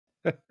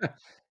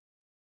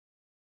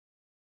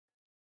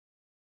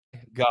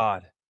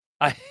God.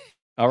 I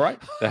All right.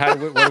 So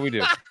what do we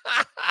do?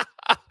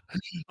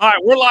 All right,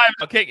 we're live.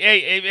 Okay, hey,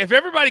 if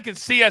everybody can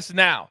see us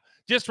now,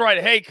 just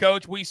write, "Hey,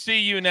 Coach, we see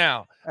you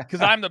now,"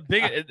 because I'm the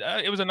biggest.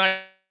 It was a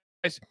nice.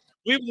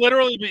 We've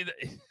literally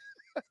been.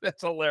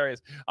 That's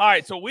hilarious. All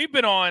right, so we've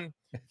been on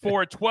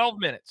for 12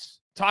 minutes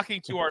talking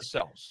to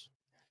ourselves.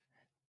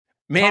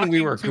 Man,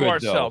 we were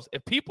good though.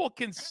 If people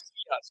can see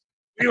us,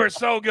 we were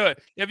so good.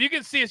 If you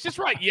can see us, just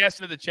write yes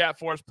into the chat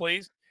for us,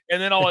 please,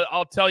 and then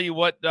I'll tell you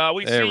what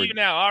we see you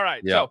now. All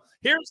right, so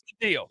here's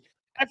the deal.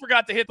 I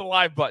forgot to hit the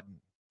live button.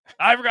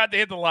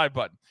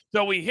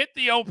 So we hit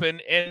the open,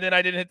 and then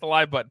I didn't hit the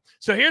live button.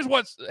 So here's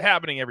what's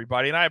happening,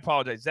 everybody, and I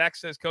apologize. Zach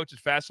says Coach is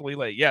fastly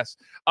late. Yes,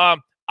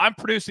 I'm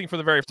producing for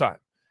the very first time,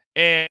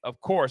 and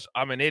of course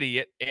I'm an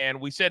idiot. And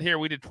we said here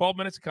we did 12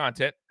 minutes of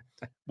content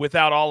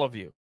without all of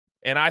you.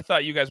 And I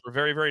thought you guys were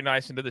very, very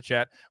nice into the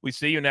chat. We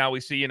see you now.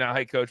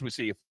 Hey, Coach, we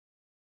see you.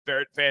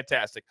 Very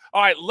fantastic.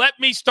 All right, let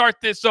me start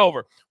this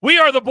over. We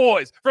are the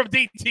boys from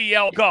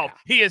DTL Golf.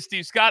 He is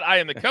Steve Scott. I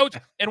am the coach,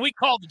 and we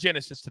called the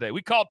Genesis today.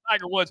 We called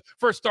Tiger Woods'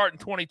 first start in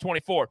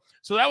 2024.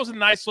 So that was a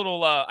nice little,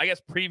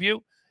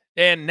 preview.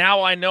 And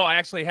now I know I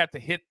actually have to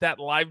hit that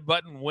live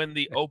button when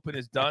the open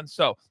is done.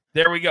 So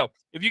there we go.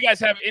 If you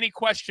guys have any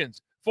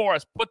questions for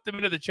us, put them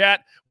into the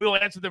chat. We'll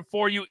answer them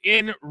for you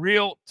in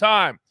real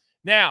time.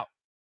 Now,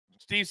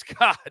 Steve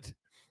Scott,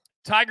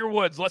 Tiger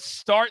Woods, let's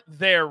start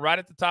there right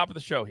at the top of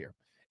the show here.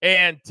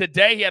 And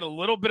today he had a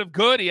little bit of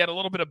good. He had a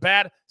little bit of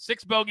bad.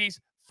 6 bogeys,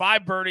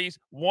 5 birdies,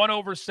 1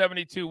 over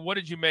 72. What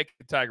did you make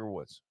of Tiger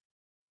Woods?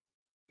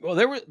 Well,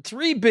 there were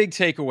 3 big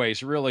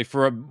takeaways really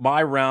for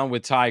my round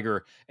with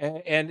Tiger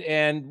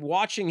and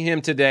watching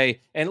him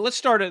today. And let's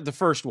start at the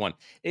first one.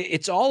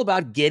 It's all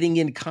about getting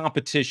in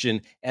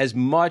competition as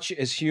much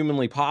as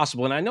humanly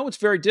possible. And I know it's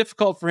very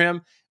difficult for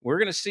him. We're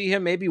going to see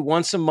him maybe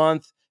once a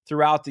month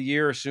throughout the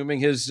year, assuming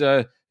his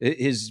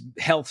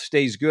health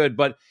stays good.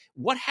 But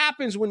what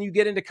happens when you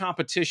get into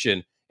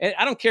competition? And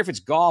I don't care if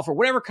it's golf or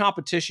whatever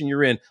competition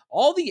you're in,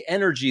 all the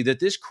energy that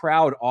this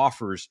crowd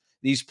offers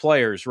these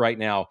players right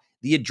now,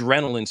 the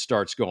adrenaline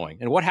starts going.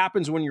 And what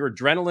happens when your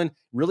adrenaline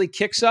really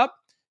kicks up?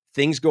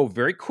 Things go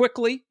very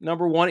quickly,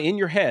 number one, in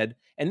your head.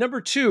 And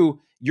number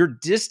two, your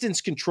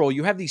distance control.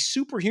 You have these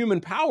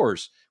superhuman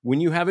powers when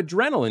you have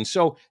adrenaline.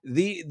 So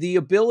the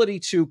ability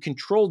to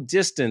control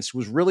distance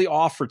was really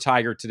off for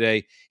Tiger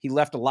today. He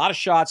left a lot of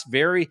shots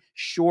very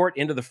short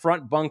into the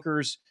front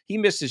bunkers. He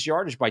missed his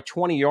yardage by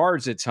 20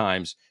 yards at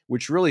times,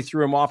 which really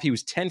threw him off. He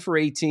was 10 for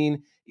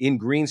 18 in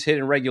greens hit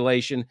in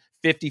regulation,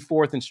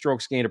 54th in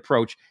strokes gained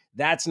approach.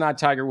 That's not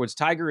Tiger Woods.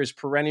 Tiger is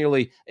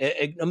perennially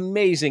an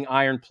amazing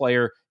iron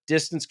player.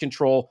 Distance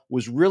control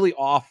was really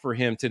off for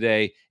him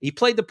today. He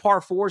played the par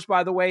 4s,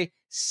 by the way,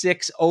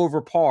 6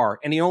 over par,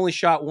 and he only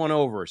shot 1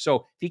 over. So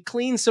if he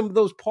cleans some of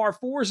those par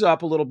 4s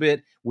up a little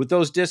bit with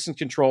those distance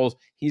controls,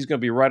 he's going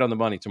to be right on the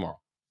money tomorrow.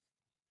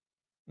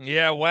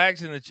 Yeah,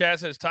 Wags in the chat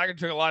says Tiger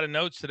took a lot of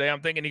notes today.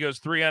 I'm thinking he goes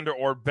 3 under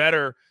or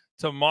better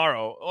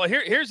tomorrow. Well,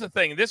 here's the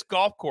thing. This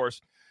golf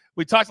course,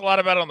 we talked a lot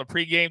about it on the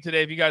pregame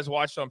today. If you guys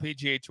watched on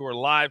PGA Tour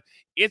Live,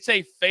 it's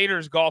a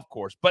fader's golf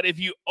course. But if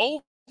you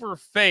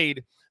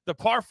overfade, the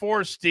par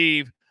 4s,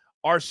 Steve,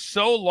 are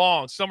so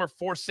long. Some are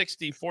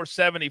 460,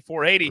 470,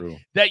 480, True.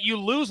 That you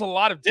lose a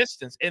lot of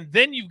distance. And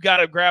then you've got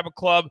to grab a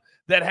club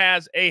that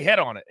has a head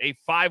on it, a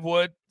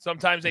 5-wood,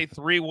 sometimes a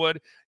 3-wood,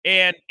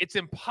 and it's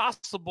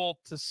impossible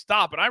to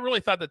stop. And I really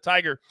thought that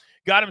Tiger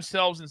got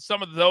himself in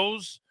some of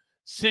those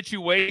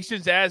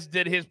situations, as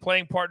did his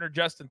playing partner,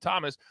 Justin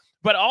Thomas.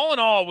 But all in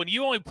all, when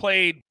you only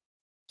played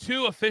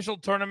 2 official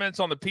tournaments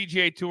on the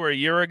PGA Tour a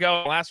year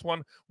ago, the last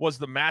one was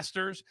the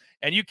Masters,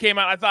 and you came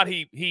out, I thought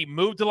he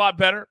moved a lot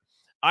better.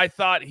 I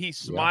thought he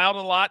smiled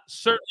a lot.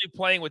 Certainly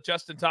playing with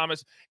Justin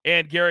Thomas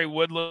and Gary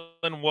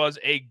Woodland was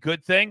a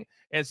good thing,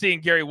 and seeing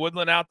Gary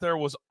Woodland out there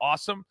was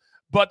awesome.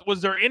 But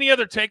was there any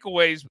other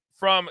takeaways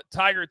from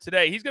Tiger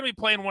today? He's going to be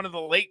playing one of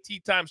the late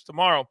tee times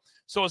tomorrow.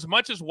 So as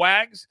much as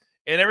Wags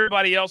and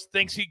everybody else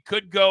thinks he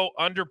could go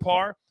under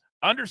par,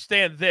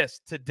 understand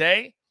this.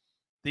 Today,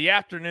 the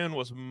afternoon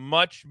was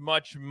much,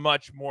 much,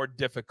 much more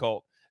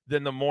difficult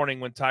than the morning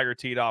when Tiger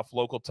teed off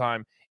local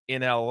time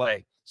in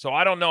L.A. So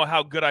I don't know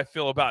how good I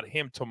feel about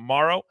him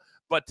tomorrow.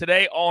 But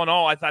today, all in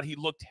all, I thought he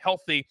looked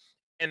healthy.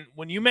 And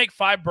when you make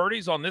 5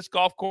 birdies on this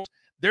golf course,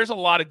 there's a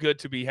lot of good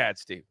to be had,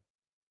 Steve.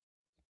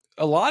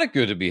 A lot of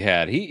good to be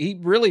had. He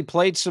really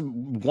played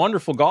some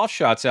wonderful golf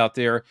shots out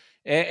there.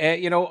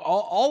 And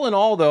all in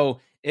all, though,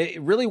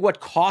 really what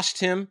cost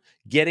him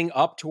getting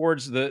up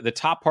towards the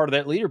top part of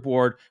that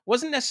leaderboard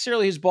wasn't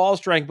necessarily his ball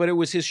strength, but it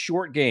was his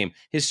short game.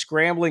 His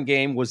scrambling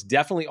game was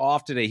definitely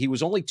off today. He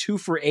was only 2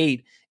 for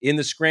 8 in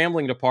the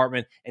scrambling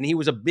department, and he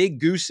was a big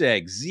goose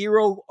egg,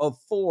 0 of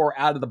 4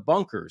 out of the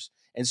bunkers.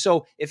 And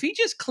so if he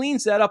just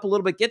cleans that up a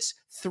little bit, gets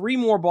 3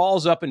 more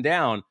balls up and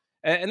down,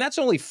 and that's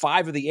only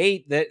 5 of the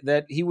 8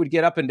 that he would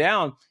get up and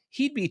down,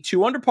 he'd be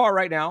 2 under par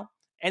right now,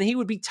 and he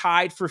would be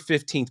tied for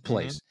 15th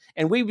place.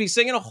 And we'd be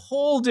singing a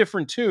whole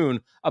different tune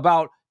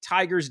about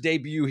Tiger's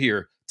debut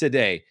here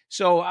today.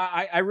 So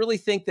I really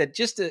think that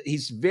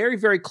he's very,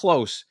 very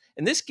close.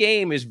 And this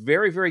game is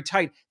very, very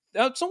tight.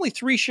 It's only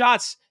 3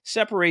 shots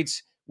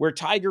separates where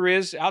Tiger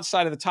is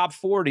outside of the top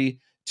 40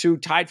 to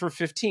tied for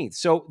 15th.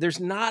 So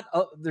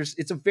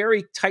it's a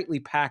very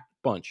tightly packed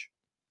bunch.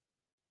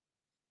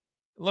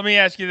 Let me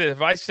ask you this.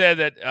 If I said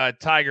that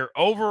Tiger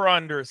over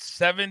under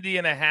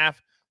 70.5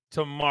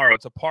 tomorrow,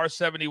 it's a par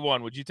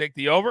 71, would you take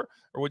the over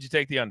or would you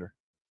take the under?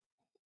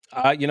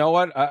 You know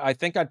what? I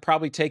think I'd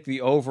probably take the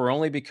over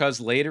only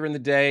because later in the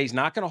day, he's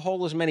not going to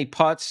hold as many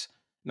putts.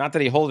 Not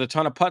that he holds a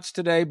ton of putts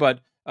today, but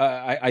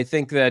I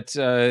think that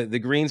the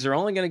greens are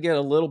only going to get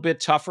a little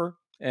bit tougher.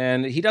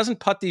 And he doesn't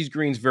putt these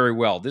greens very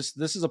well. This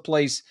is a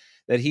place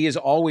that he is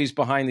always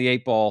behind the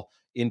 8 ball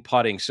in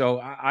putting. So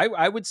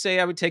I would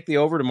say I would take the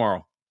over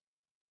tomorrow.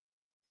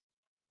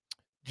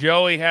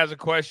 Joey has a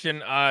question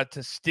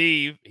to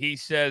Steve. He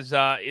says,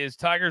 is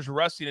Tiger's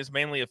rustiness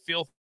mainly a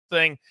feel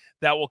thing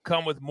that will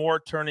come with more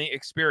tourney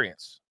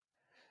experience?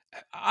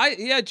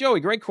 Yeah, Joey,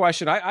 great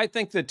question. I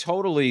think that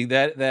totally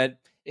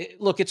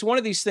look, it's one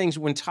of these things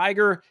when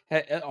Tiger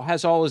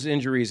has all his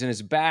injuries and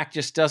his back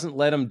just doesn't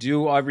let him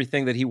do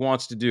everything that he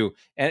wants to do,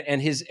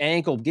 and his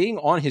ankle getting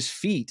on his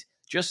feet,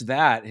 just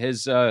that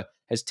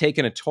has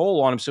taken a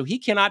toll on him. So he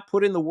cannot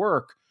put in the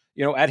work,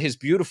 at his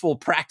beautiful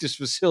practice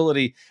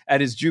facility at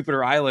his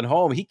Jupiter Island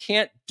home. He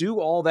can't do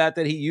all that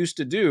he used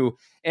to do.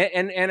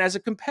 And as a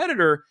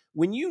competitor,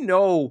 when you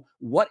know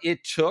what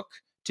it took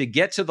to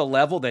get to the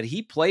level that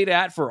he played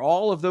at for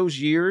all of those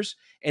years,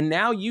 and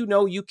now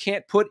you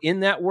can't put in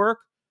that work,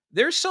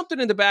 there's something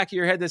in the back of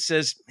your head that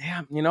says,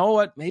 yeah, you know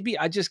what, maybe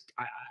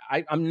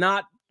I'm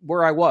not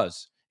where I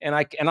was, and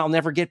I'll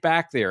never get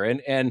back there.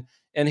 And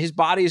his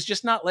body is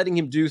just not letting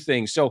him do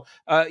things. So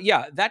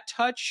yeah, that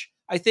touch,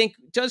 I think,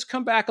 does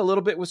come back a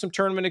little bit with some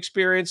tournament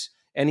experience,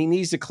 and he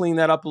needs to clean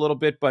that up a little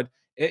bit. But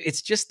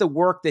it's just the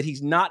work that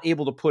he's not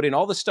able to put in,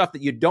 all the stuff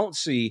that you don't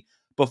see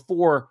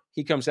before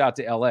he comes out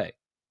to LA.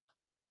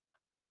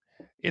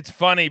 It's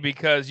funny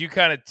because you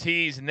kind of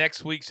tease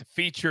next week's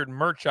featured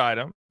merch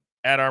item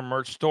at our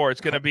merch store.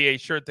 It's going to be a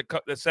shirt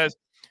that says,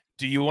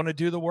 "Do you want to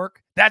do the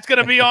work?" That's going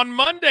to be on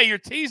Monday. You're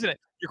teasing it.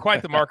 You're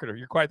quite the marketer.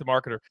 You're quite the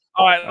marketer.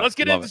 All right, let's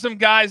get into some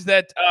guys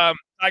that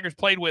Tigers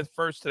played with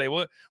first today.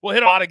 We'll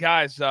hit a lot of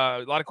guys,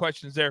 a lot of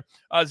questions there.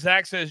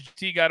 Zach says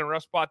T got a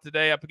rough spot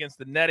today up against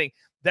the netting.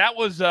 That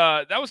was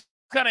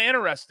kind of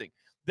interesting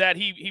that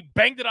he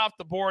banged it off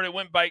the board. It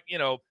went by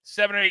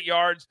 7 or 8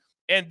 yards.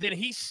 And then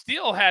he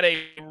still had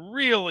a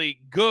really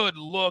good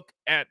look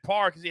at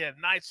par because he had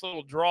a nice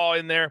little draw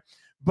in there.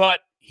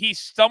 But he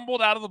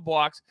stumbled out of the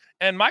blocks.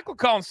 And Michael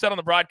Collins said on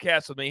the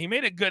broadcast with me, he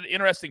made a good,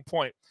 interesting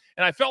point.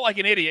 And I felt like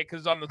an idiot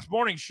because on this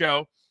morning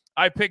show,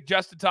 I picked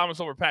Justin Thomas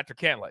over Patrick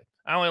Cantlay.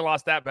 I only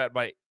lost that bet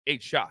by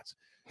 8 shots.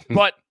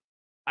 But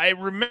I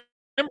remembered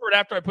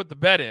after I put the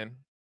bet in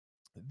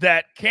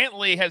that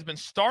Cantlay has been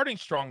starting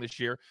strong this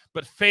year,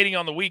 but fading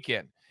on the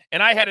weekend.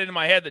 And I had it in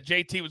my head that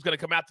JT was going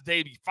to come out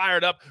today, be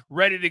fired up,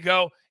 ready to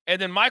go.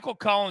 And then Michael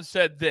Collins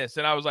said this,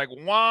 and I was like,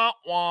 wah,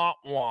 wah,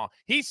 wah.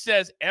 He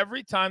says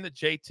every time that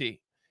JT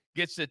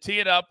gets to tee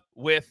it up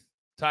with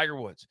Tiger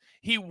Woods,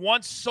 he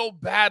wants so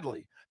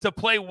badly to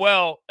play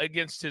well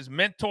against his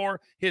mentor,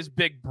 his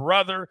big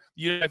brother,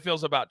 how he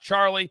feels about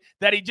Charlie,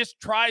 that he just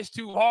tries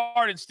too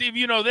hard. And Steve,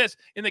 you know this,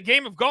 in the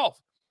game of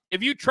golf,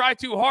 if you try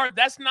too hard,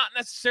 that's not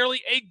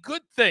necessarily a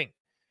good thing.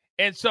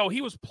 And so he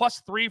was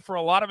 +3 for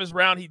a lot of his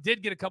round. He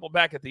did get a couple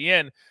back at the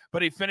end,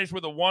 but he finished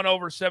with a 1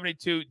 over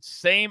 72,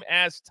 same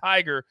as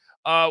Tiger.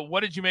 What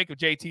did you make of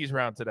JT's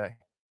round today?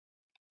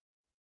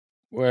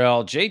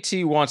 Well,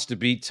 JT wants to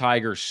beat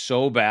Tiger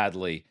so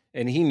badly,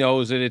 and he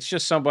knows it. It's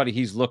just somebody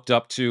he's looked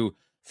up to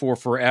for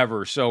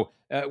forever. So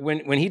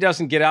when he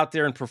doesn't get out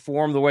there and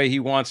perform the way he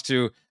wants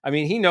to, I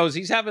mean, he knows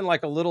he's having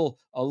like a little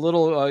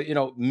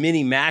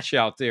mini match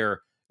out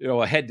there,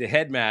 a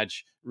head-to-head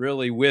match,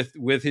 really,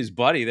 with his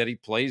buddy that he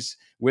plays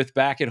with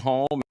back at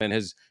home and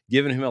has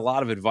given him a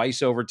lot of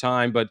advice over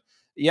time. But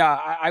yeah,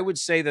 I would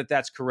say that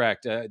that's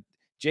correct.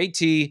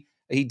 JT,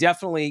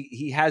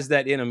 he has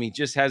that in him. He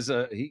just has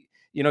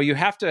you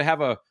have to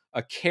have a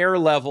care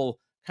level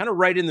kind of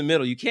right in the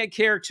middle. You can't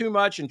care too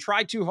much and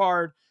try too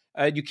hard.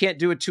 You can't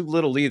do it too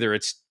little either.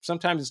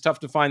 Sometimes it's tough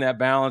to find that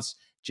balance.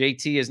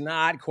 JT has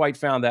not quite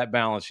found that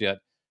balance yet,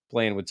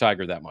 playing with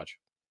Tiger that much.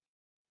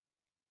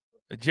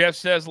 Jeff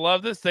says,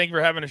 love this. Thank you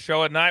for having a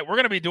show at night. We're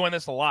going to be doing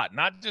this a lot,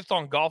 not just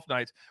on golf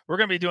nights. We're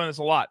going to be doing this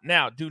a lot.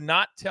 Now, do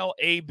not tell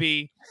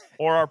AB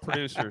or our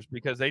producers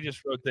because they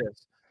just wrote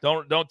this.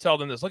 Don't tell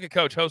them this. Look at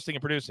Coach hosting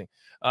and producing.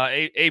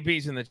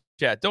 AB's in the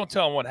chat. Don't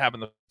tell them what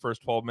happened the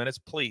first 12 minutes.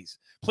 Please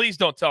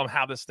don't tell them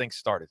how this thing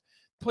started.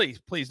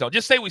 Please don't.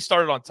 Just say we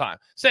started on time.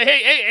 Say,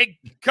 hey,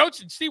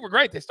 Coach and Steve were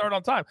great. They started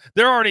on time.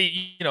 They're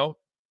already,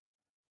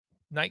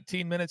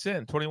 19 minutes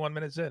in, 21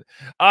 minutes in.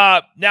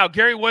 Now,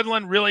 Gary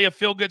Woodland, really a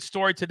feel-good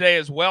story today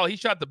as well. He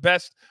shot the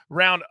best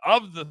round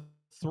of the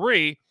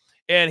 3.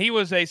 And he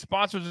was a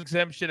sponsor's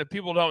exemption. If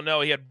people don't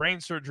know, he had brain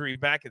surgery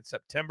back in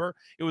September.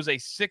 It was a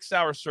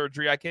 6-hour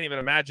surgery. I can't even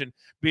imagine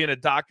being a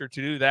doctor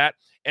to do that.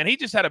 And he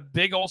just had a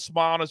big old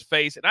smile on his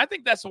face. And I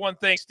think that's the one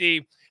thing,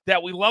 Steve,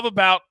 that we love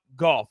about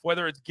golf,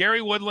 whether it's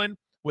Gary Woodland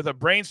with a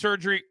brain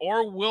surgery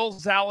or Will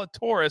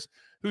Zalatoris,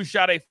 who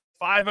shot a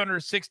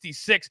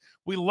 566.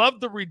 We love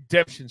the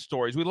redemption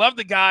stories. We love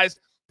the guys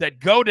that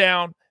go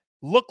down,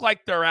 look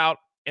like they're out,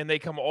 and they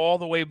come all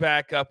the way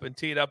back up and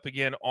tee it up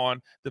again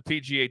on the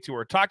PGA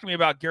Tour. Talk to me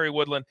about Gary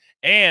Woodland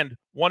and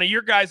one of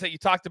your guys that you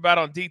talked about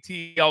on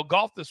DTL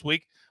Golf this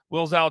week,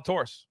 Will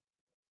Zalatoris.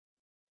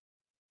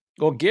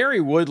 Well, Gary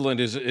Woodland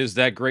is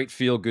that great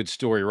feel-good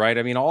story, right?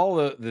 I mean, all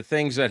the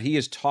things that he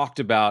has talked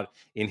about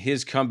in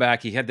his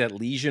comeback. He had that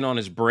lesion on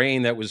his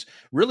brain that was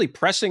really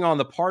pressing on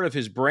the part of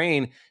his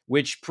brain,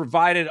 which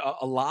provided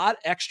a lot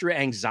extra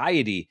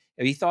anxiety.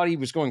 And he thought he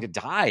was going to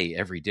die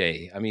every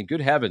day. I mean,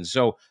 good heavens.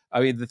 So,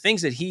 I mean, the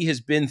things that he has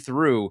been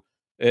through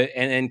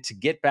and to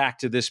get back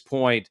to this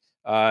point,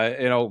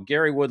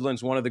 Gary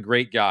Woodland's one of the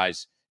great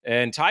guys.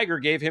 And Tiger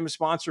gave him a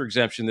sponsor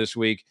exemption this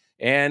week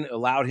and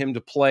allowed him to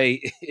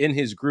play in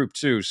his group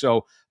too.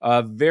 So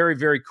very,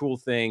 very cool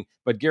thing.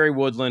 But Gary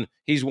Woodland,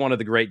 he's one of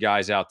the great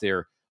guys out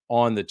there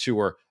on the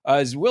tour.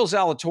 As Will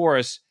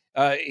Zalatoris,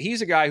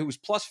 he's a guy who was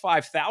plus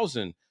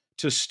 5,000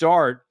 to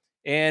start.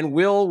 And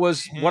Will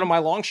was one of my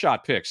long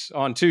shot picks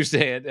on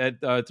Tuesday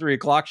at 3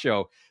 o'clock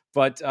show.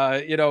 But,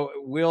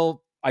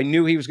 Will, I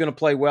knew he was going to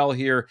play well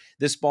here.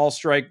 This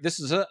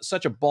is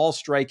such a ball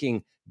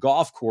striking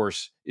golf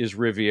course is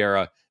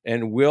Riviera.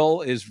 And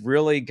Will is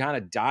really kind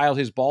of dialed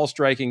his ball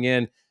striking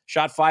in,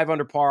 shot 5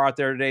 under par out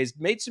there today. He's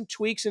made some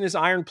tweaks in his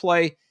iron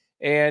play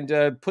and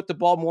put the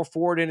ball more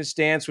forward in his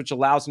stance, which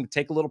allows him to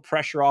take a little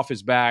pressure off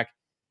his back.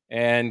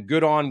 And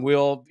good on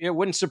Will. It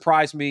wouldn't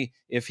surprise me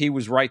if he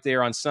was right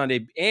there on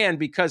Sunday. And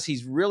because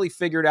he's really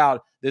figured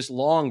out this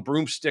long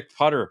broomstick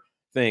putter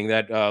thing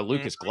that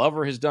Lucas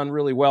Glover has done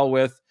really well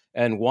with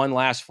and won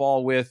last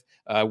fall with.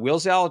 Will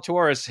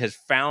Zalatoris has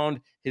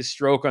found his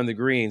stroke on the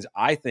greens.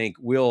 I think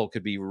Will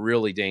could be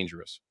really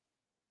dangerous.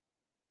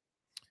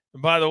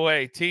 By the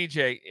way,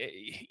 TJ,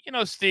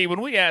 Steve,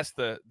 when we asked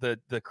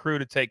the crew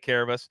to take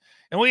care of us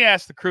and we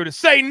asked the crew to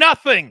say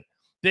nothing,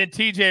 then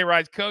TJ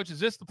writes, Coach, is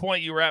this the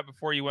point you were at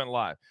before you went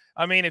live?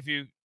 I mean, if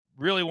you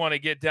really want to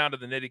get down to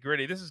the nitty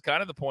gritty, this is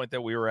kind of the point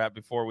that we were at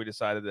before we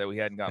decided that we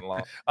hadn't gotten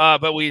live.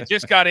 But we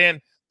just got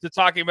in to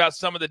talking about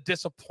some of the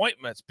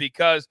disappointments,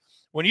 because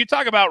when you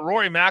talk about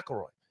Rory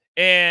McIlroy,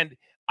 and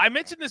I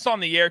mentioned this on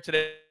the air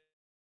today,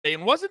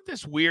 and wasn't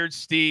this weird,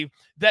 Steve,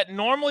 that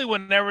normally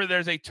whenever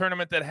there's a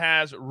tournament that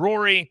has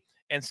Rory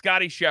and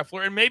Scotty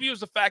Scheffler, and maybe it was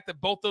the fact that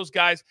both those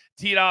guys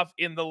teed off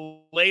in the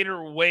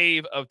later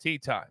wave of tee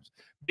times,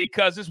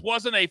 because this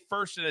wasn't a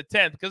first and a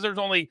 10th, because there's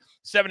only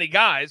 70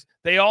 guys.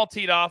 They all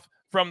teed off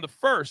from the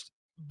first,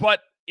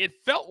 but it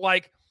felt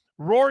like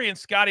Rory and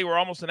Scotty were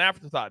almost an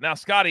afterthought. Now,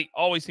 Scotty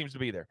always seems to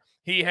be there.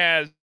 He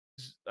has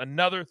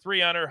another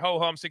 3 under,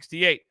 ho-hum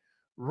 68.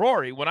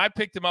 Rory, when I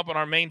picked him up on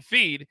our main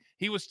feed,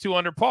 he was 2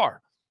 under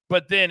par.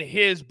 But then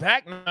his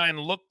back nine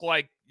looked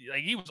like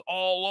he was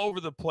all over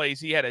the place.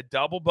 He had a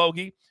double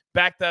bogey,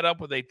 backed that up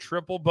with a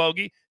triple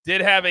bogey, did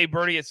have a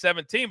birdie at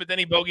 17, but then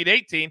he bogeyed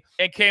 18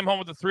 and came home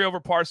with a 3 over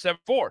par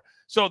 7-4.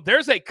 So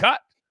there's a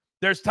cut.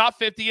 There's top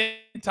 50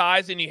 in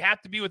ties, and you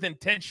have to be within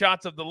 10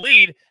 shots of the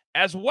lead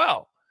as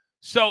well.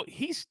 So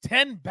he's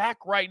 10 back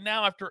right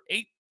now after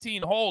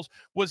 18 holes.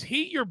 Was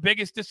he your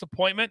biggest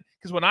disappointment?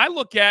 Because when I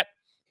look at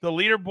the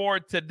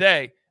leaderboard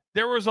today,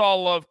 there was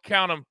all of,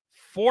 count them,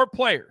 4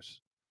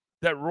 players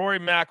that Rory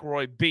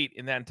McIlroy beat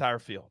in that entire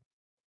field.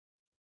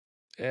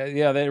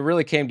 Yeah, it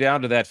really came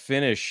down to that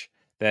finish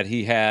that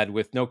he had,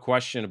 with no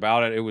question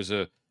about it. It was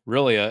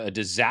really a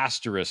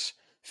disastrous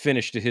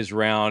finish to his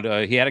round.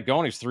 He had it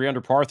going. He was 3 under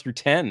par through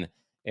 10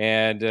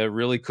 and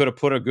really could have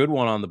put a good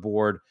one on the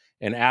board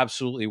and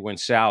absolutely went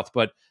south.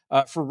 But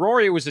for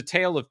Rory, it was a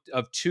tale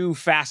of 2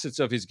 facets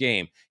of his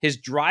game. His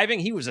driving,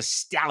 he was a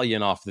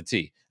stallion off the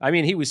tee. I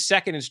mean, he was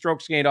second in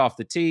strokes gained off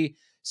the tee,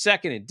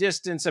 second in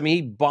distance. I mean,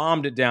 he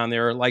bombed it down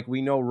there like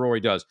we know Rory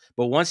does.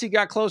 But once he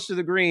got close to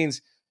the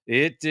greens,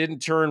 it didn't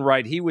turn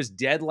right. He was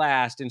dead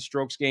last in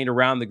strokes gained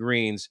around the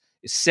greens,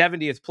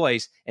 70th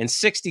place, and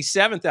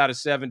 67th out of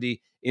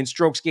 70 in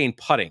strokes gained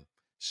putting.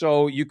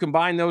 So you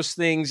combine those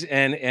things,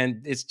 and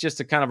it's just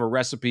a kind of a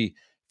recipe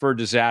for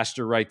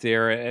disaster right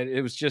there.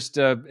 It was just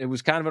it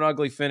was kind of an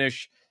ugly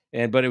finish,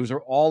 but it was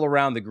all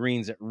around the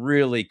greens that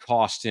really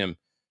cost him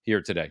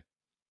here today.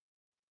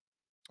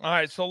 All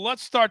right, so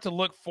let's start to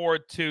look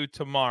forward to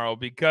tomorrow,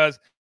 because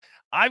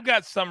I've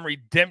got some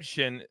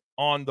redemption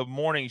on the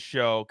morning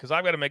show, because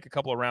I've got to make a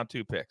couple of round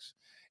 2 picks.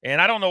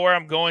 And I don't know where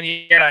I'm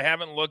going yet. I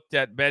haven't looked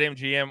at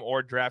BetMGM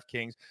or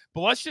DraftKings.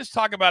 But let's just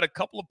talk about a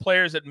couple of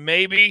players that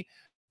maybe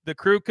the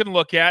crew can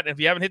look at. And if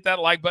you haven't hit that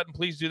like button,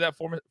 please do that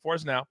for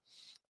us now.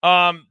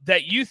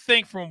 That you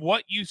think, from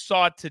what you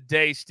saw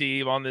today,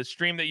 Steve, on the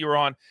stream that you were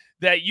on,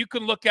 that you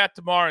can look at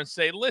tomorrow and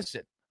say,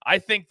 listen, I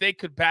think they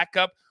could back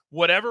up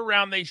whatever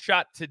round they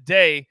shot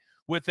today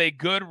with a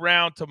good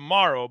round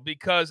tomorrow.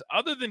 Because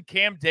other than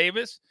Cam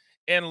Davis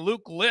and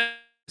Luke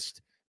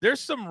List. There's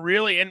some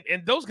really, and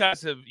those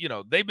guys have,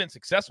 they've been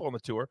successful on the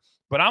tour,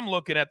 but I'm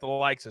looking at the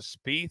likes of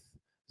Spieth,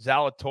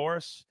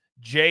 Zalatoris,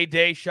 J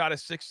Day shot a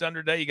 6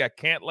 under day. You got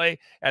Cantlay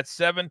at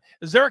 7.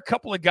 Is there a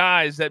couple of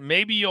guys that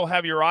maybe you'll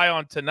have your eye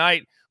on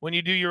tonight when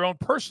you do your own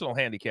personal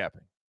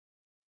handicapping?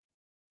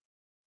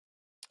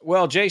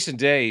 Well, Jason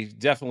Day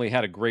definitely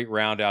had a great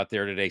round out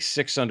there today,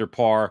 6 under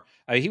par.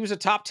 He was a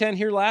top 10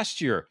 here last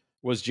year,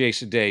 was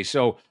Jason Day.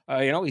 So,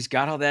 he's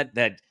got all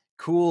that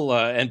cool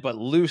but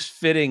loose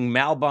fitting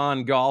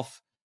Malbon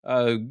golf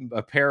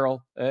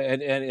apparel,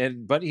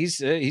 but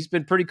he's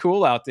been pretty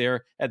cool out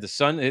there. Had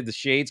the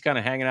shades kind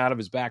of hanging out of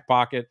his back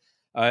pocket.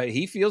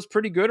 He feels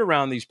pretty good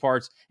around these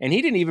parts, and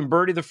he didn't even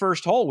birdie the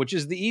first hole, which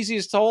is the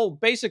easiest hole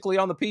basically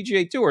on the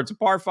PGA Tour. It's a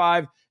par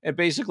 5 and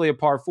basically a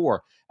par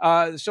 4.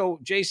 So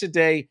Jason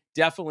Day,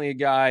 definitely a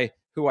guy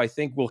who I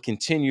think will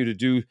continue to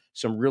do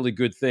some really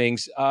good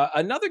things.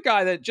 Another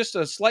guy that just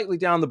slightly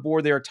down the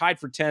board there, tied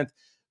for 10th,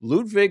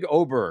 Ludwig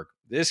Oberg.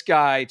 This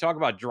guy, talk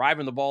about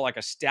driving the ball like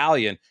a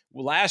stallion.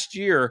 Last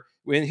year,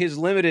 in his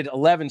limited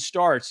 11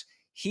 starts,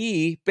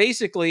 he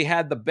basically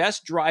had the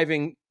best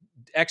driving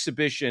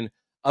exhibition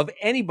of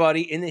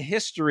anybody in the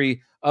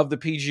history of the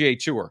PGA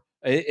Tour.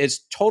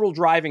 His total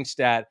driving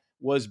stat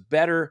was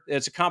better.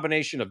 It's a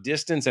combination of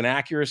distance and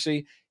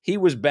accuracy. He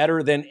was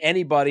better than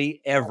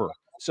anybody ever.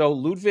 So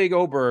Ludwig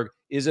Oberg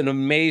is an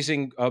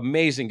amazing,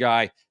 amazing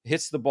guy.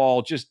 Hits the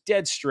ball just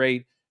dead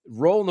straight,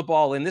 rolling the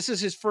ball in. This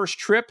is his first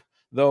trip,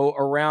 though,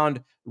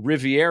 around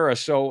Riviera.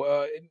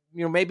 So,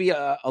 maybe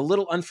a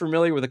little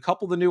unfamiliar with a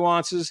couple of the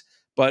nuances,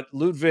 but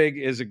Ludwig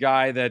is a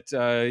guy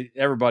that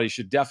everybody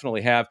should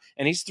definitely have.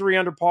 And he's 3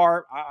 under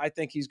par. I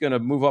think he's going to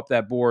move up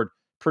that board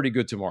pretty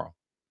good tomorrow.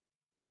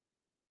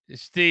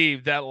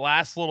 Steve, that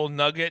last little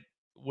nugget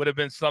would have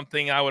been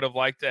something I would have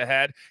liked to have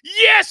had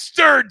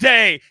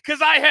yesterday,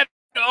 because I had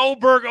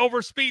Oberg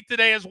over Spieth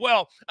today as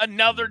well.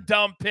 Another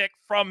dumb pick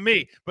from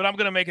me, but I'm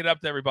going to make it up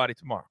to everybody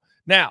tomorrow.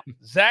 Now,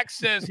 Zach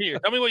says here,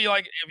 tell me what you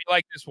like, if you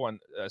like this one,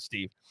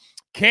 Steve.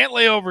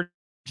 Cantlay over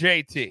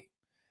JT.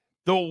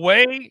 The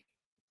way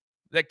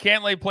that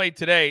Cantlay played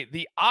today,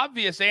 the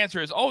obvious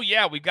answer is, oh,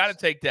 yeah, we got to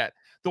take that.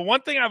 The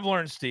one thing I've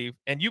learned, Steve,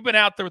 and you've been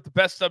out there with the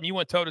best of them, you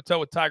went toe-to-toe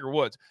with Tiger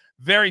Woods.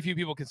 Very few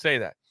people can say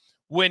that.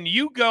 When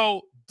you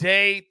go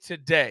day to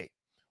day,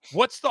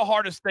 what's the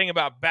hardest thing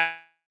about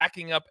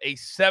backing up a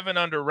 7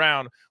 under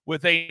round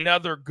with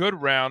another good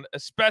round,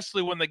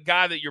 especially when the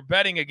guy that you're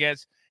betting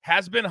against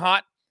has been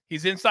hot?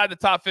 He's inside the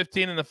top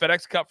 15 in the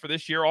FedEx Cup for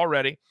this year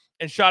already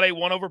and shot a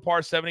 1 over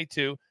par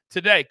 72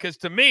 today. Because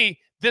to me,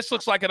 this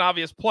looks like an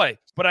obvious play,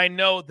 but I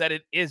know that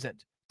it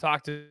isn't.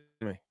 Talk to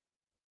me.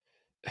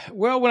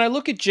 Well, when I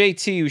look at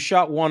JT, who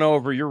shot 1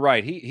 over, you're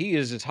right. He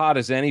is as hot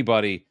as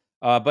anybody.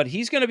 But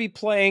he's going to be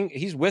playing.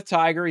 He's with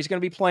Tiger. He's going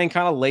to be playing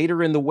kind of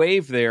later in the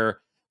wave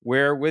there,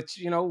 where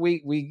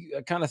we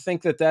kind of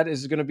think that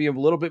is going to be a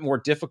little bit more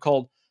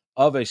difficult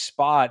of a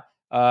spot.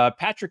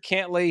 Patrick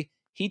Cantlay,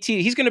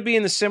 he's going to be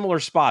in the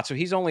similar spot, so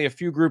he's only a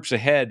few groups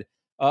ahead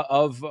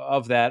of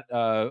that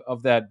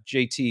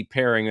JT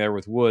pairing there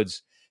with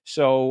Woods.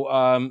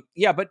 So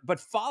but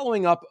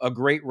following up a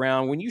great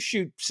round, when you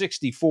shoot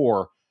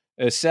 64.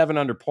 7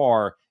 under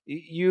par,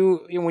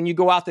 when you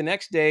go out the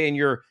next day and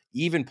you're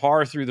even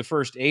par through the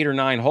first 8 or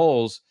 9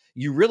 holes,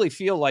 you really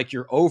feel like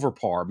you're over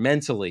par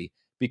mentally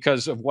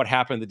because of what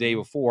happened the day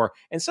before.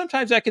 And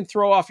sometimes that can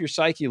throw off your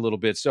psyche a little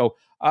bit. So,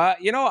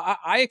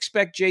 I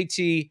expect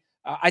JT.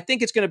 I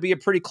think it's going to be a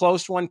pretty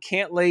close one.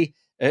 Cantlay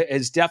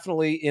is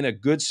definitely in a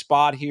good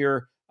spot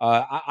here.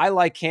 I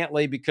like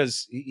Cantlay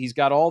because he's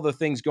got all the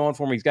things going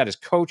for him. He's got his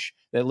coach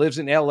that lives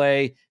in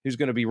LA who's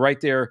going to be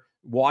right there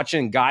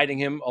watching, guiding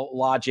him a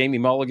lot. Jamie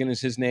Mulligan is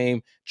his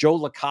name. Joe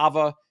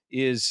LaCava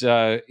is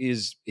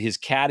his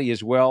caddy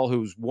as well,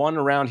 who's won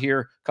around here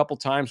a couple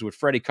times with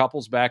Freddie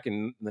Couples back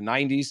in the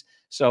 90s.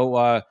 So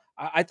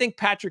I think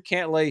Patrick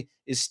Cantlay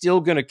is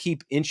still going to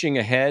keep inching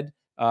ahead.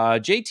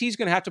 JT's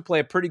going to have to play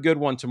a pretty good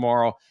one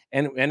tomorrow.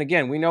 And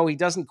again, we know he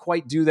doesn't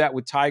quite do that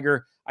with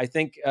Tiger. I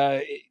think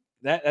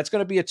that's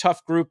going to be a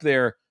tough group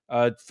there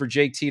for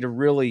JT to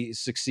really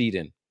succeed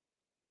in.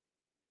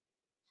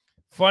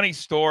 Funny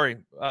story.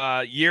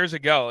 Years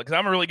ago, because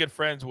I'm really good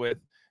friends with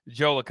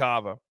Joe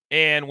LaCava.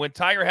 And when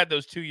Tiger had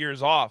those 2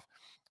 years off,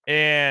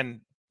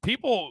 and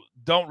people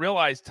don't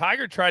realize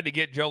Tiger tried to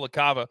get Joe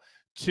LaCava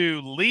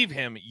to leave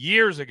him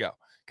years ago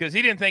because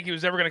he didn't think he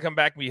was ever going to come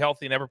back and be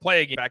healthy and ever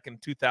play again back in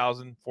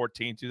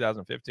 2014,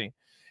 2015.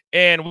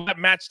 And we got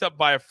matched up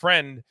by a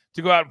friend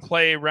to go out and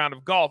play a round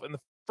of golf. In the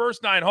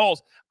first 9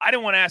 holes, I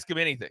didn't want to ask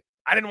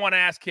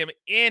him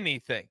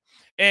anything.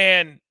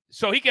 And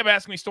so he kept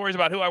asking me stories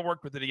about who I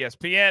worked with at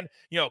ESPN,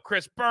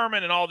 Chris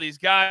Berman and all these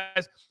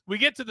guys. We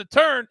get to the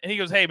turn, and he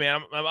goes, "Hey,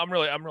 man, I'm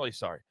really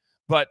sorry.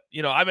 But,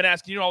 I've been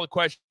asking you all the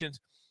questions.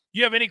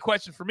 You have any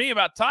question for me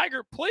about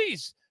Tiger,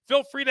 please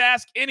feel free to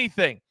ask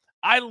anything."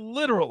 I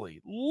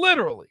literally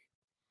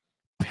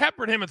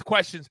peppered him with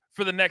questions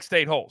for the next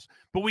 8 holes.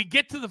 But we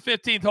get to the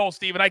 15th hole,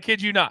 Steve, and I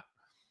kid you not.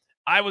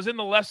 I was in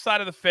the left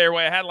side of the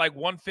fairway. I had like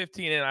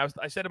 115 in.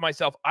 I said to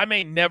myself, I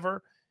may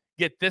never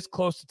get this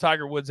close to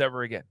Tiger Woods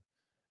ever again.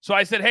 So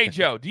I said, hey,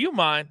 Joe, do you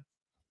mind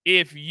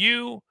if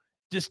you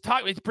just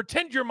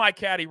pretend you're my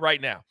caddy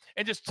right now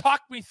and just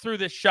talk me through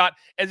this shot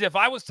as if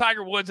I was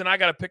Tiger Woods and I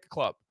got to pick a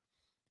club?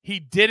 He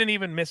didn't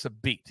even miss a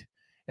beat.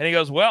 And he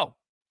goes, well,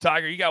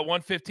 Tiger, you got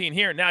 115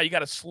 here. Now you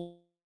got a slope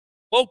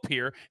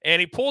here.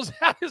 And he pulls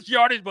out his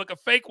yardage book, a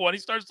fake one. He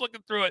starts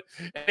looking through it.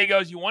 And he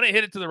goes, you want to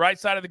hit it to the right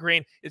side of the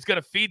green. It's going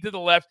to feed to the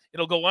left.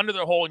 It'll go under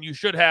the hole, and you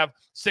should have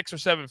 6 or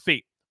 7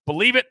 feet.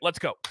 Believe it? Let's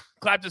go.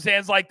 Clapped his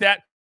hands like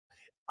that.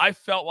 I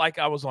felt like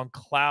I was on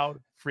cloud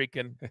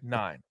freaking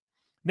 9.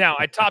 Now,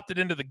 I topped it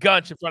into the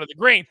gunch in front of the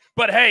green,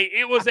 but hey,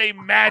 it was a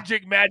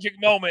magic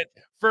moment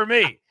for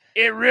me.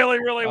 It really,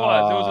 really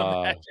was. It was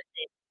a magic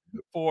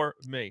moment for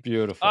me.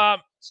 Beautiful.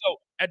 So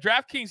at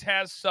DraftKings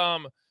has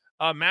some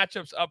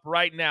matchups up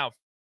right now.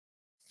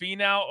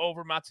 Finau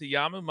over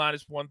Matsuyama,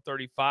 minus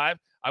 135.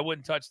 I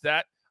wouldn't touch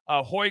that.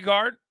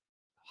 Højgaard,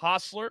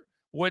 Hostler,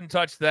 wouldn't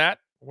touch that.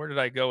 Where did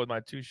I go with my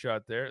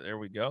 2-shot there? There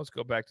we go. Let's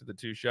go back to the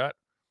 2-shot.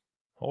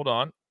 Hold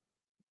on.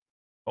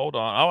 Oh,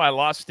 I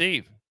lost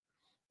Steve.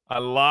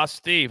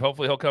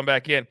 Hopefully he'll come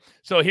back in.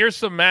 So here's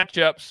some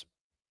matchups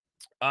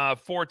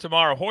for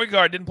tomorrow.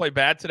 Højgaard didn't play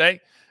bad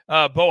today.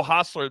 Bo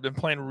Hostler has been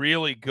playing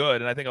really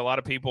good, and I think a lot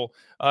of people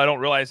don't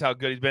realize how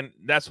good he's been.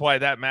 That's why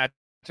that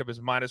matchup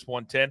is minus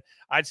 110.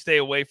 I'd stay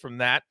away from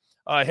that.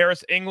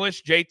 Harris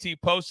English,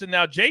 JT Poston.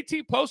 Now,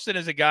 JT Poston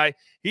is a guy,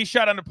 he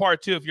shot under par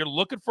too. If you're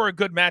looking for a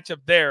good matchup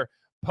there,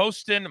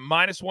 Poston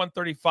minus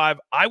 135,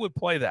 I would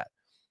play that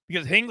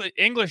because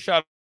English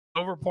shot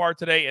over par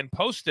today, and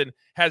Poston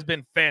has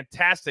been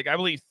fantastic. I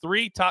believe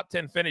 3 top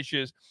 10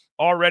 finishes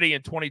already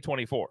in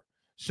 2024.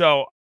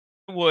 So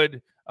I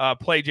would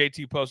play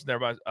JT Poston there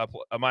by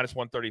a minus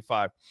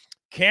 135.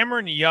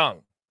 Cameron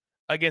Young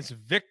against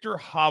Victor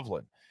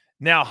Hovland.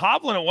 Now,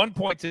 Hovland at one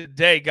point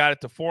today got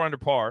it to 4 under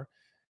par.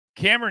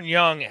 Cameron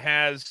Young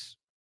has,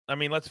 I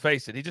mean, let's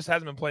face it, he just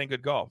hasn't been playing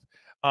good golf.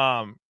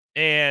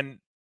 And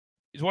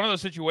it's one of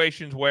those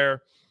situations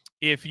where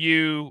if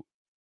you,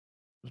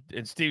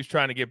 and Steve's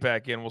trying to get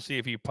back in. We'll see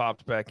if he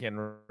pops back in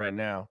right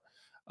now.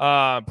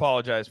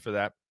 Apologize for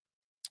that.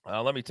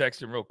 Let me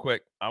text him real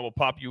quick. I will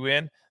pop you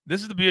in.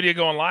 This is the beauty of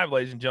going live,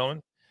 ladies and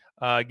gentlemen.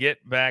 Get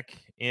back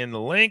in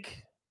the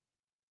link.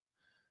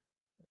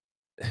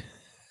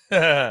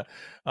 Hey,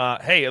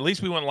 at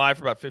least we went live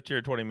for about 15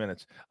 or 20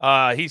 minutes.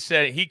 He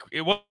said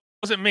it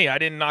wasn't me. I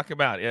didn't knock him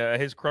out.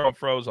 His Chrome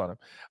froze on him.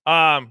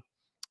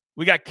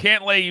 We got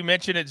Cantlay. You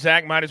mentioned it,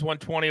 Zach, minus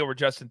 120 over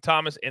Justin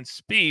Thomas, and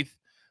Spieth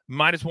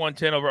minus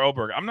 110 over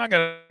Oberg. I'm not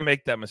going to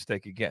make that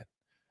mistake again.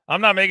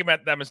 I'm not making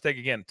that mistake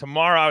again.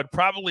 Tomorrow, I would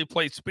probably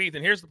play Spieth.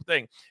 And here's the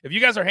thing. If you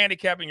guys are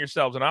handicapping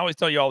yourselves, and I always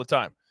tell you all the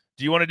time,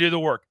 do you want to do the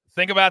work?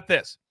 Think about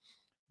this.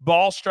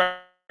 Ball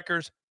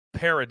strikers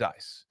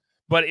paradise.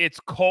 But it's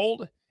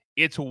cold,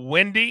 it's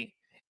windy,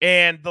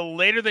 and the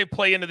later they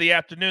play into the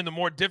afternoon, the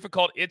more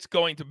difficult it's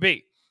going to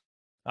be.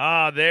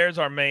 There's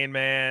our main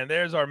man.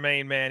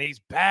 He's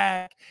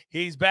back.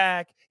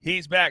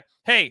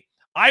 Hey,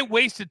 I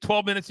wasted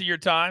 12 minutes of your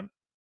time,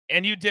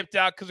 and you dipped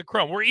out because of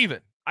Chrome. We're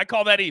even. I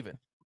call that even.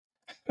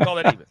 All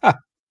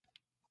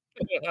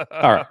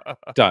right,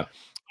 done.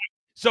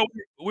 So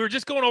we were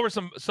just going over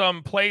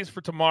some plays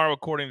for tomorrow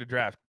according to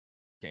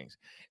DraftKings.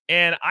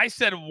 And I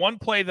said one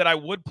play that I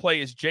would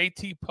play is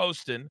JT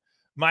Poston,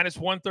 minus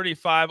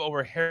 135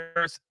 over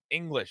Harris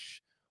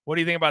English. What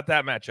do you think about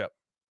that matchup?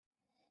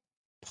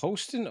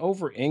 Poston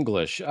over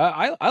English.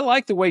 I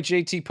like the way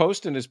JT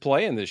Poston is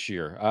playing this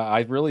year.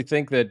 I really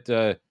think that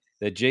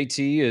that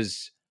JT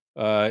is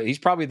he's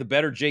probably the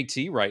better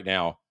JT right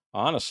now.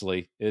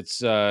 Honestly, it's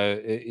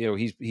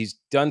he's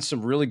done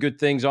some really good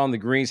things on the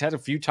greens. Had a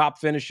few top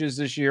finishes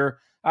this year.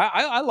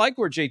 I like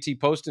where JT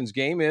Poston's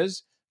game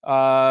is.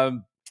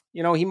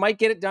 He might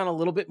get it done a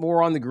little bit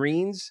more on the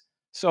greens.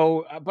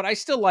 So, but I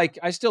still like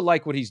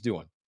what he's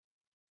doing.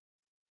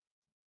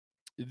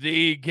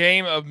 The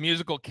game of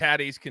musical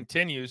caddies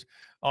continues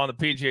on the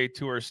PGA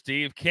Tour,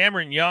 Steve.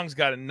 Cameron Young's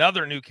got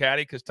another new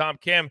caddy because Tom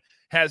Kim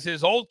has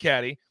his old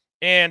caddy.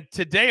 And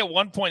today at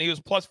one point he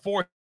was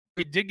 +4.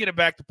 He did get it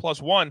back to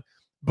 +1.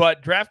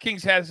 But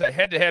DraftKings has a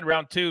head-to-head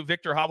round 2.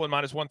 Victor Hovland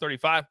minus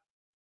 135.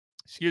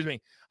 Excuse me.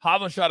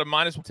 Hovland shot a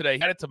 -1 today. He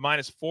had it to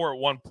 -4 at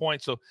one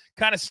point. So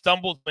kind of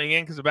stumbled going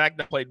in because the back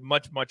played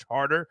much, much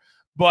harder.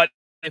 But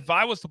if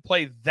I was to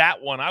play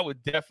that one, I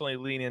would definitely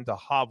lean into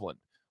Hovland.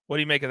 What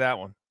do you make of that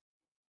one?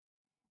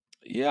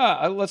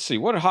 Yeah, let's see.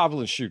 What did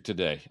Hovland shoot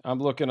today? I'm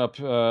looking up.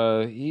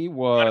 He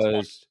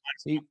was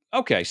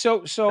okay.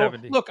 So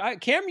 70. Look,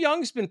 Cam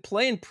Young's been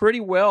playing pretty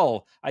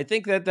well. I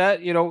think that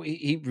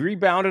he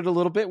rebounded a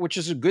little bit, which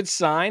is a good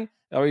sign.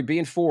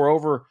 Being 4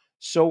 over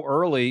so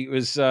early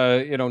was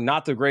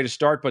not the greatest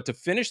start, but to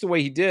finish the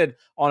way he did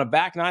on a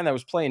back nine that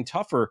was playing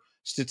tougher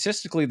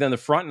statistically than the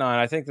front nine,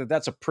 I think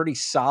that's a pretty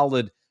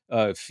solid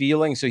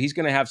feeling. So he's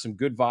going to have some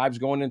good vibes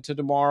going into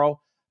tomorrow.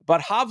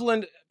 But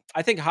Hovland.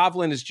 I think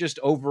Hovland is just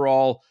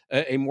overall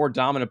a more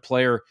dominant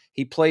player.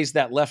 He plays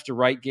that left to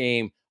right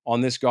game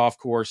on this golf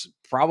course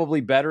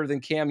probably better than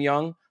Cam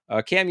Young.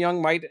 Cam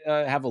Young might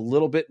have a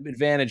little bit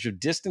advantage of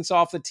distance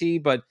off the tee,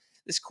 but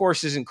this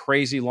course isn't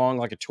crazy long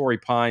like a Torrey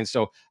Pine.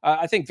 So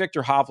I think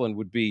Victor Hovland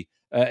would be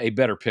a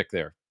better pick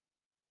there.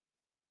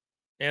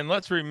 And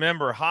let's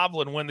remember,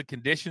 Hovland, when the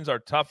conditions are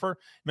tougher,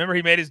 remember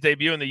he made his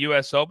debut in the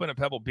U.S. Open at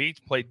Pebble Beach,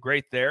 played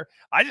great there.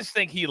 I just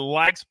think he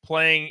likes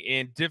playing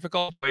in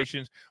difficult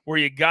situations where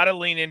you got to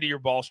lean into your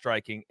ball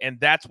striking, and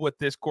that's what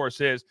this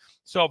course is.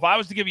 So if I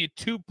was to give you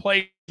two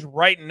plays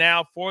right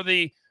now for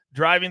the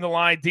Driving the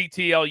Line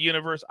DTL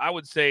universe, I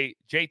would say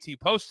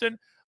JT Poston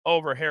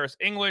over Harris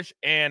English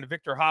and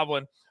Victor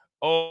Hovland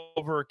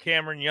over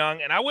Cameron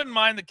Young. And I wouldn't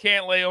mind the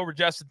Cantlay over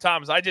Justin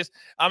Thomas.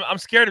 I'm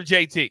scared of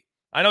JT.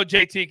 I know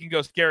JT can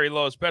go scary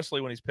low,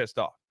 especially when he's pissed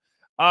off.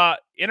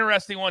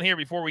 Interesting one here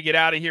before we get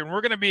out of here. And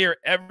we're going to be here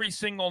every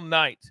single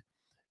night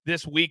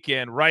this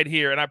weekend right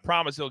here. And I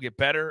promise it'll get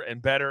better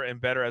and better and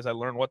better as I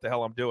learn what the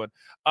hell I'm doing.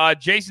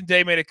 Jason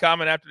Day made a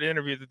comment after the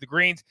interview that the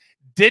greens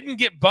didn't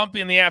get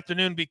bumpy in the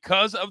afternoon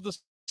because of the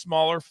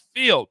smaller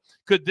field.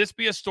 Could this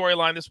be a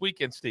storyline this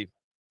weekend, Steve?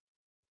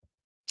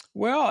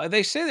 Well,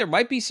 they say there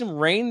might be some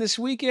rain this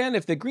weekend.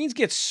 If the greens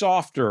get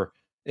softer,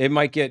 it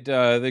might get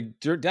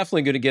they're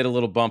definitely going to get a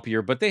little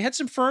bumpier. But they had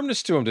some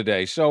firmness to them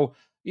today, so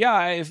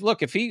yeah.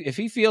 If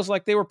he feels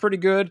like they were pretty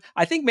good,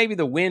 I think maybe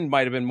the wind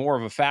might have been more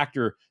of a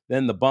factor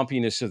than the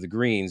bumpiness of the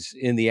greens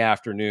in the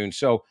afternoon.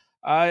 So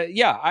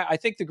yeah, I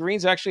think the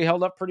greens actually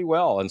held up pretty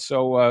well, and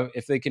so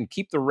if they can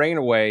keep the rain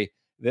away,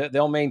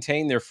 they'll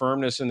maintain their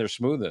firmness and their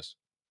smoothness.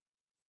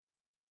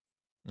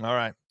 All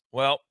right.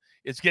 Well,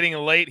 it's getting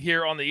late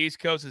here on the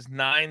East Coast. It's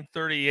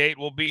 9:38.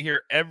 We'll be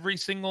here every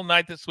single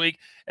night this week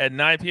at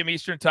 9 p.m.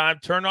 Eastern time.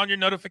 Turn on your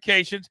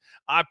notifications.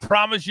 I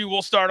promise you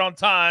we'll start on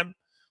time.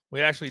 We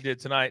actually did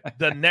tonight,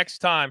 the next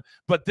time.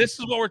 But this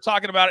is what we're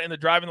talking about in the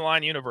Driving the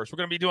Line universe. We're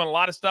going to be doing a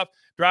lot of stuff,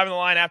 Driving the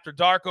Line after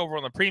dark over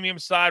on the premium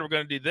side. We're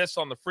going to do this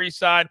on the free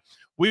side.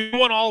 We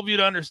want all of you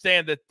to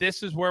understand that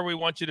this is where we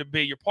want you to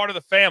be. You're part of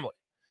the family.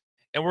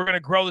 And we're going to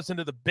grow this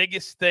into the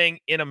biggest thing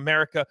in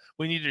America.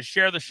 We need to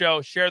share the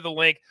show, share the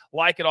link,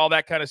 like it, all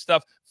that kind of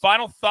stuff.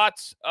 Final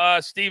thoughts,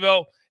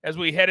 Steve-O, as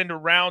we head into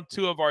round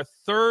two of our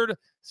third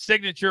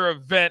signature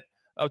event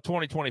of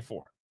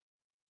 2024.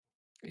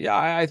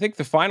 Yeah, I think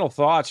the final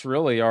thoughts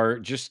really are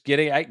just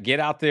get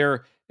out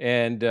there,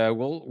 and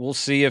we'll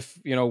see if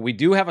we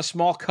do have a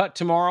small cut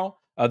tomorrow.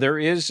 There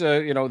is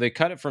they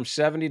cut it from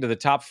 70 to the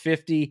top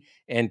 50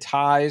 and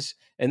ties,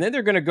 and then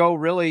they're going to go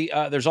really.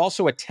 There's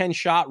also a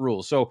 10-shot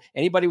rule, so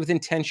anybody within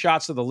 10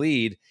 shots of the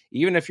lead,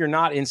 even if you're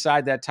not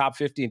inside that top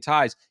 50 and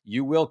ties,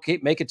 you will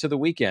make it to the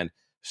weekend.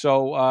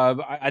 So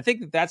I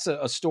think that's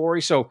a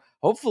story. So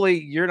hopefully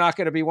you're not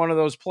going to be one of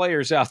those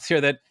players out there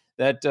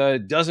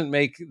that doesn't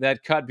make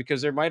that cut,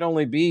 because there might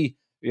only be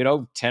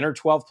 10 or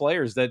 12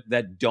 players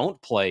that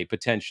don't play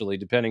potentially,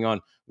 depending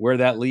on where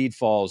that lead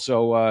falls.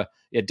 So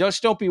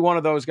just don't be one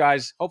of those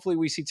guys. Hopefully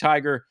we see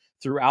Tiger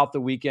throughout the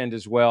weekend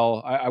as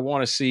well. I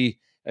want to see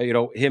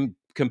him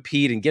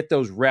compete and get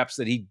those reps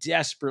that he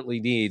desperately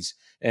needs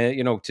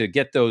to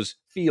get those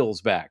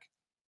feels back.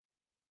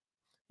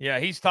 Yeah,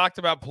 he's talked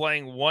about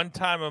playing one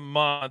time a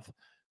month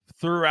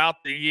throughout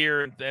the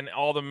year and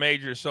all the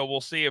majors. So we'll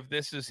see if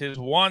this is his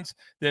once,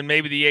 then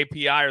maybe the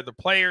API or the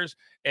players.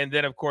 And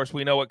then, of course,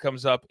 we know what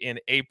comes up in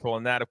April,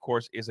 and that, of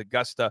course, is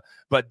Augusta.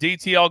 But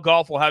DTL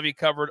Golf will have you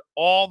covered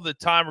all the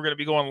time. We're going to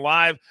be going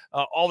live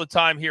all the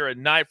time here at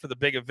night for the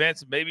big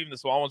events, maybe even the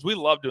small ones. We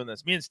love doing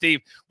this. Me and Steve,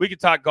 we can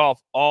talk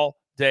golf all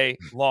day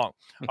long.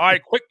 All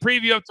right, quick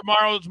preview of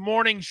tomorrow's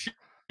morning show.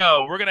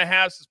 We're going to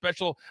have some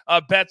special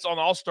bets on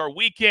All-Star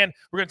Weekend.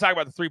 We're going to talk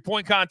about the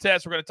three-point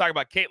contest. We're going to talk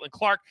about Caitlin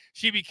Clark.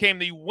 She became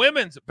the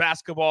women's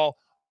basketball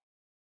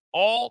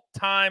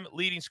all-time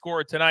leading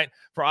scorer tonight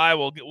for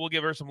Iowa. We'll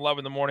give her some love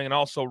in the morning, and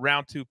also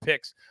round two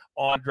picks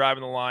on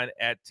Driving the Line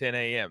at 10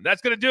 a.m.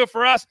 That's going to do it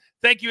for us.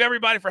 Thank you,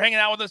 everybody, for hanging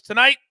out with us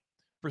tonight.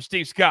 For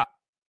Steve Scott,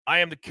 I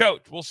am the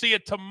coach. We'll see you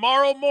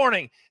tomorrow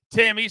morning,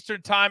 10 a.m.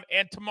 Eastern time,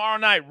 and tomorrow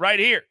night right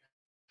here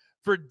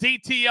for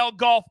DTL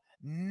Golf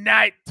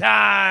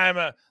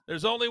Nighttime.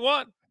 There's only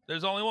one.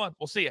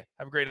 We'll see you.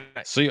 Have a great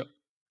night. See you.